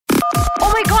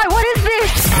my god, what is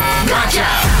this? Gotcha!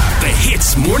 The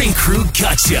Hits Morning Crew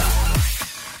Gotcha.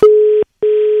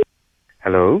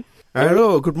 Hello?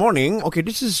 Hello, good morning. Okay,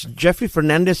 this is Jeffrey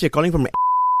Fernandez here calling from...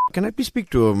 Can I please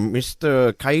speak to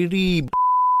Mr. Kyrie?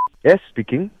 Yes,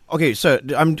 speaking. Okay, sir,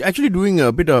 I'm actually doing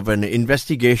a bit of an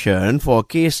investigation for a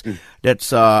case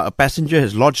that's a passenger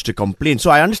has lodged a complaint.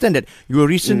 So I understand that you were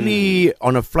recently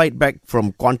on a flight back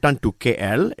from Kuantan to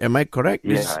KL. Am I correct?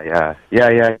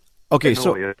 Yeah. Okay, I know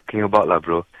so... what you're talking about,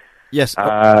 bro. Yes.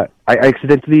 I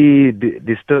accidentally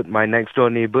disturbed my next door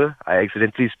neighbor. I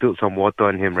accidentally spilled some water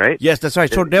on him, right? Yes, that's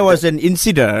right. So there was an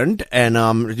incident, and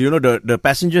the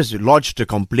passengers lodged a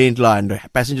complaint, and the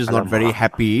passenger's not very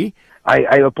happy.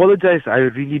 I apologize. I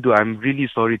really do. I'm really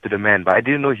sorry to the man, but I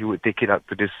didn't know he would take it up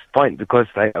to this point because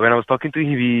when I was talking to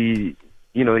him, he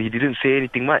didn't say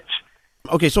anything much.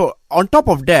 Okay, so on top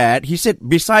of that, he said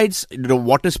besides the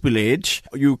water spillage,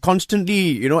 you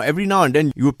constantly, every now and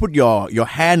then you would put your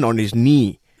hand on his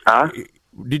knee.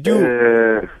 Did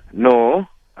you? No,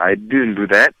 I didn't do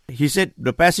that. He said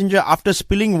the passenger, after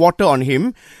spilling water on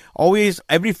him, always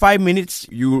every 5 minutes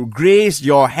you graze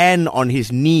your hand on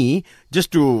his knee just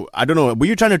to, I don't know, were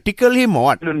you trying to tickle him or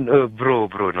what? No, bro,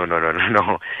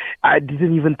 no. I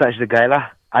didn't even touch the guy lah.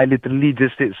 I literally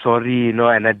just said sorry, and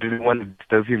I didn't want to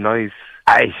disturb him. Now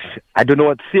I don't know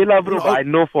what to say lah, bro. But I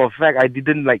know for a fact I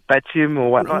didn't touch him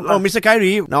or whatnot. No, Mr.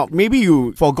 Kyrie, now maybe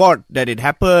you forgot that it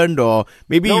happened or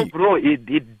maybe... No, bro, it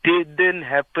didn't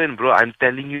happen, bro. I'm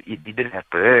telling you, it didn't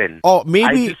happen. Or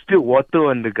maybe... I just spilled water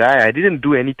on the guy. I didn't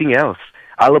do anything else.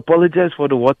 I'll apologize for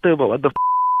the water, but what the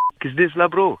is this lah,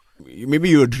 bro? Maybe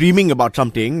you're dreaming about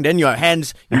something, then your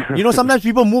hands... sometimes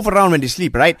people move around when they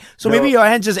sleep, right? So maybe your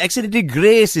hands just accidentally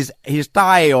graze his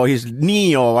thigh or his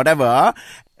knee or whatever.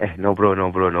 No, bro.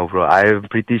 I'm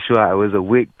pretty sure I was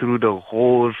awake through the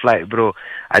whole flight, bro.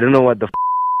 I don't know what the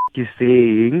he's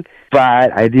saying,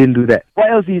 but I didn't do that.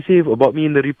 What else did he say about me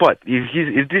in the report?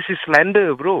 If this is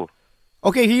slander, bro.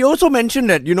 Okay, he also mentioned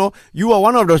that, you are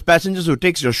one of those passengers who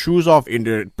takes your shoes off in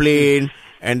the plane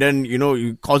and then,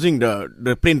 you causing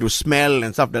the plane to smell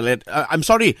and stuff like that. I'm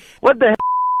sorry. What the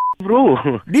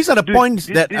bro? These are the points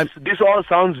that... This all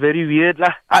sounds very weird,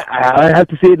 lah. I have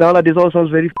to say it now, lah. This all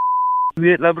sounds very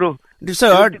weird, lah, bro.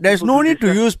 Sir, there's no need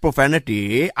to use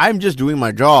profanity. I'm just doing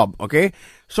my job, okay?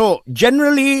 So,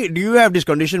 generally, do you have this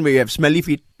condition where you have smelly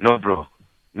feet? No, bro.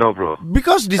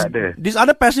 Because this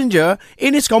other passenger,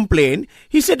 in his complaint,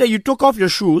 he said that you took off your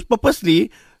shoes purposely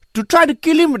to try to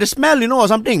kill him with the smell, or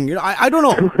something. I don't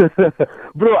know.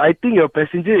 Bro, I think your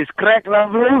passenger is cracked, lah,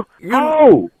 bro.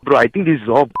 No! Bro, I think this is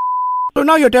all... So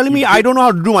now you're telling me I don't know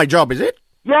how to do my job, is it?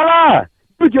 Yeah, lah.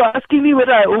 Dude, you're asking me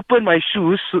whether I open my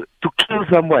shoes to kill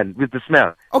someone with the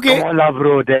smell. Okay. Come on, lah,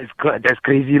 bro. That's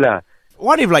crazy, lah.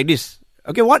 What if like this?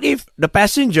 Okay, what if the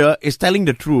passenger is telling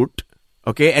the truth,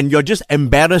 okay, and you're just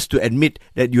embarrassed to admit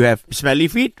that you have smelly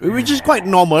feet, which is quite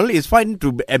normal. It's fine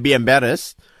to be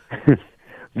embarrassed.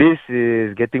 This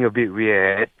is getting a bit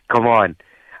weird. Come on.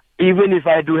 Even if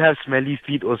I do have smelly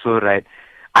feet also, right,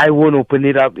 I won't open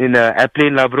it up in an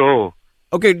airplane, lah, bro.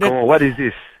 Okay. Come on, what is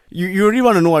this? You really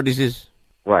want to know what this is?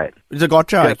 What? It's a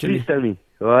gotcha, actually. Please tell me.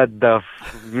 What the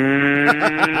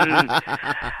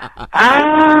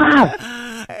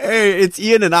Hey, it's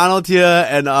Ian and Arnold here,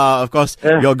 and of course,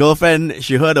 your girlfriend,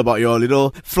 she heard about your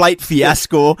little flight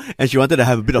fiasco, and she wanted to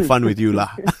have a bit of fun with you, lah.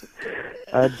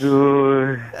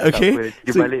 Aduh. Okay.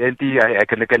 Dia balik nanti, I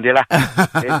kenakan dia lah.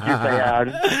 Thank you, sayang.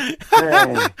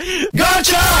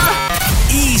 Gotcha!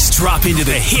 Eavesdrop into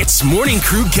the Hits Morning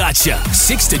Crew Gotcha.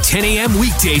 6 to 10 a.m.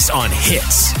 weekdays on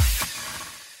Hits.